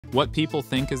What people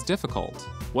think is difficult.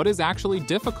 What is actually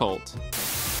difficult?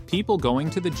 People going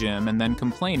to the gym and then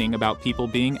complaining about people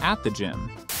being at the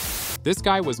gym. This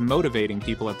guy was motivating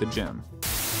people at the gym.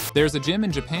 There's a gym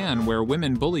in Japan where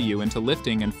women bully you into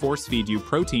lifting and force-feed you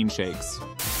protein shakes.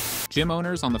 Gym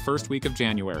owners on the first week of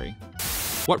January.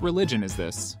 What religion is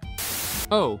this?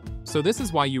 Oh, so this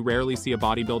is why you rarely see a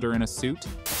bodybuilder in a suit?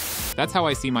 That's how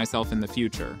I see myself in the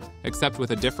future, except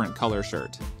with a different color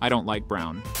shirt. I don't like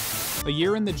brown. A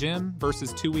year in the gym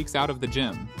versus 2 weeks out of the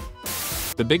gym.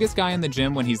 The biggest guy in the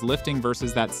gym when he's lifting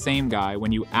versus that same guy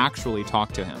when you actually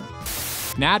talk to him.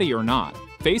 Natty or not,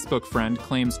 Facebook friend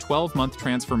claims 12-month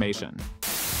transformation.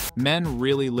 Men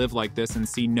really live like this and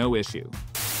see no issue.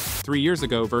 3 years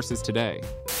ago versus today.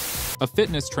 A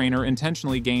fitness trainer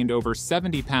intentionally gained over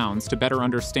 70 pounds to better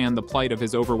understand the plight of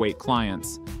his overweight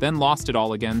clients, then lost it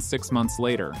all again 6 months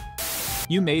later.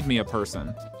 You made me a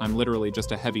person. I'm literally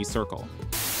just a heavy circle.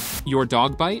 Your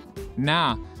dog bite?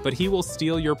 Nah, but he will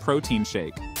steal your protein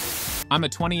shake. I'm a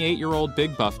 28-year-old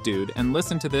big buff dude and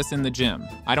listen to this in the gym.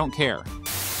 I don't care.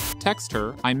 Text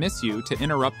her, I miss you, to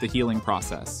interrupt the healing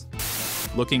process.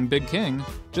 Looking big king,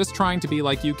 just trying to be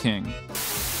like you king.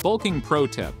 Bulking pro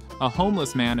tip, a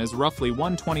homeless man is roughly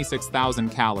 126,000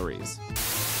 calories.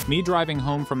 Me driving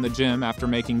home from the gym after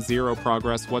making zero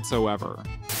progress whatsoever.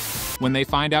 When they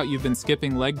find out you've been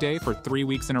skipping leg day for 3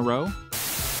 weeks in a row?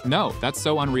 No, that's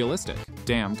so unrealistic.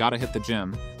 Damn, gotta hit the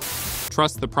gym.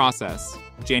 Trust the process.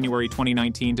 January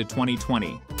 2019 to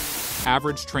 2020.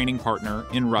 Average training partner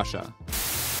in Russia.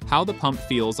 How the pump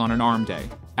feels on an arm day.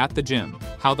 At the gym.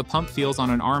 How the pump feels on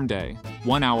an arm day.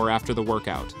 1 hour after the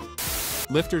workout.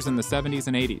 Lifters in the 70s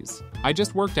and 80s. I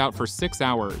just worked out for 6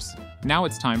 hours. Now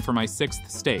it's time for my 6th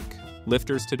steak.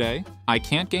 Lifters today. I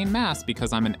can't gain mass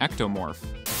because I'm an ectomorph.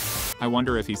 I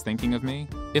wonder if he's thinking of me.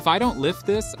 If I don't lift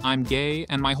this, I'm gay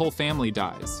and my whole family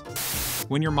dies.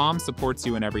 When your mom supports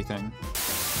you in everything.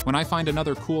 When I find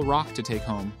another cool rock to take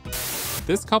home.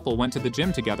 This couple went to the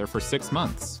gym together for 6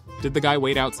 months. Did the guy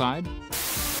wait outside?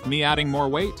 Me adding more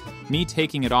weight? Me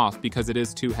taking it off because it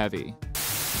is too heavy.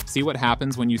 See what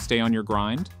happens when you stay on your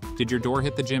grind? Did your door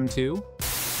hit the gym too?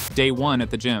 Day 1 at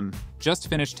the gym. Just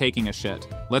finished taking a shit.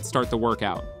 Let's start the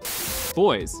workout.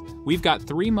 Boys, we've got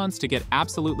 3 months to get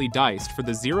absolutely diced for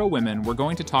the 0 women we're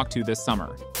going to talk to this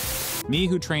summer. Me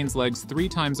who trains legs 3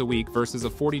 times a week versus a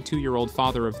 42-year-old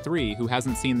father of 3 who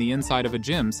hasn't seen the inside of a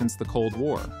gym since the Cold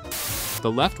War.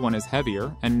 The left one is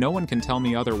heavier, and no one can tell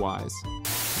me otherwise.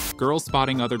 Girls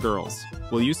spotting other girls.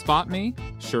 Will you spot me?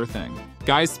 Sure thing.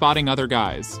 Guys spotting other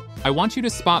guys. I want you to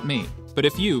spot me, but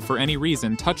if you, for any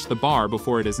reason, touch the bar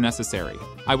before it is necessary,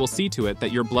 I will see to it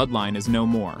that your bloodline is no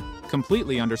more.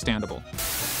 Completely understandable.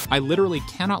 I literally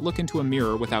cannot look into a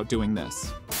mirror without doing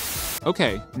this.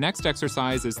 Okay, next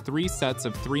exercise is 3 sets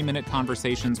of 3-minute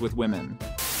conversations with women.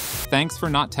 Thanks for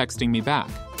not texting me back.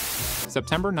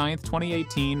 September 9th,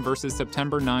 2018 versus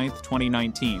September 9th,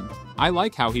 2019. I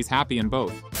like how he's happy in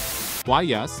both. Why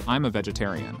yes, I'm a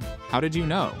vegetarian. How did you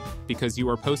know? Because you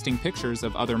are posting pictures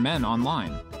of other men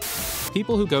online.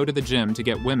 People who go to the gym to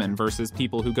get women versus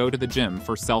people who go to the gym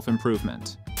for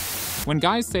self-improvement. When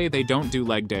guys say they don't do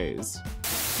leg days.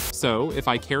 So, if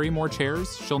I carry more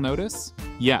chairs, she'll notice?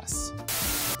 Yes.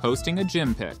 Posting a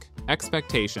gym pic.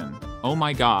 Expectation. Oh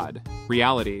my god.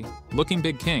 Reality. Looking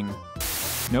big king.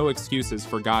 No excuses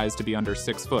for guys to be under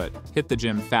 6 foot. Hit the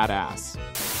gym fat ass.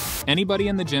 Anybody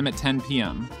in the gym at 10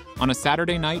 p.m. on a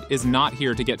Saturday night is not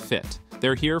here to get fit.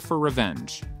 They're here for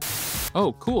revenge.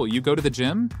 Oh, cool, you go to the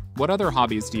gym? What other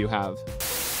hobbies do you have?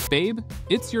 Babe,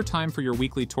 it's your time for your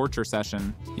weekly torture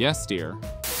session. Yes, dear.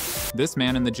 This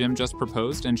man in the gym just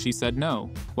proposed and she said no.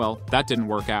 Well, that didn't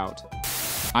work out.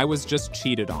 I was just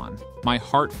cheated on. My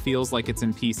heart feels like it's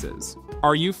in pieces.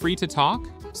 Are you free to talk?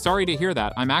 Sorry to hear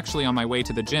that. I'm actually on my way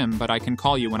to the gym, but I can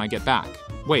call you when I get back.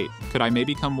 Wait, could I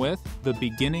maybe come with? The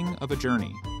beginning of a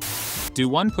journey. Do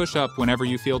 1 push-up whenever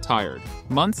you feel tired.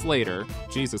 Months later,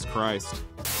 Jesus Christ.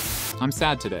 I'm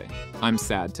sad today. I'm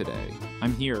sad today.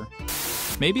 I'm here.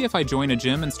 Maybe if I join a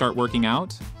gym and start working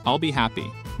out, I'll be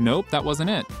happy. Nope, that wasn't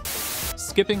it.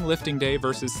 Skipping lifting day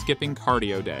versus skipping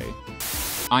cardio day.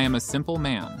 I am a simple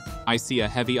man. I see a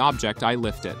heavy object, I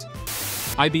lift it.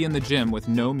 I be in the gym with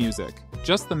no music,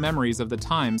 just the memories of the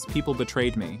times people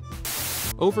betrayed me.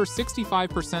 Over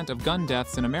 65% of gun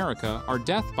deaths in America are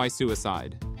death by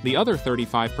suicide. The other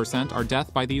 35% are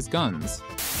death by these guns.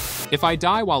 If I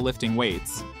die while lifting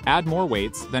weights, add more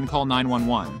weights, then call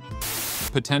 911.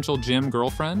 Potential gym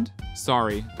girlfriend?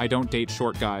 Sorry, I don't date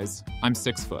short guys. I'm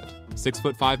 6 foot.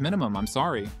 6'5" minimum, I'm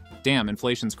sorry. Damn,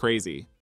 inflation's crazy.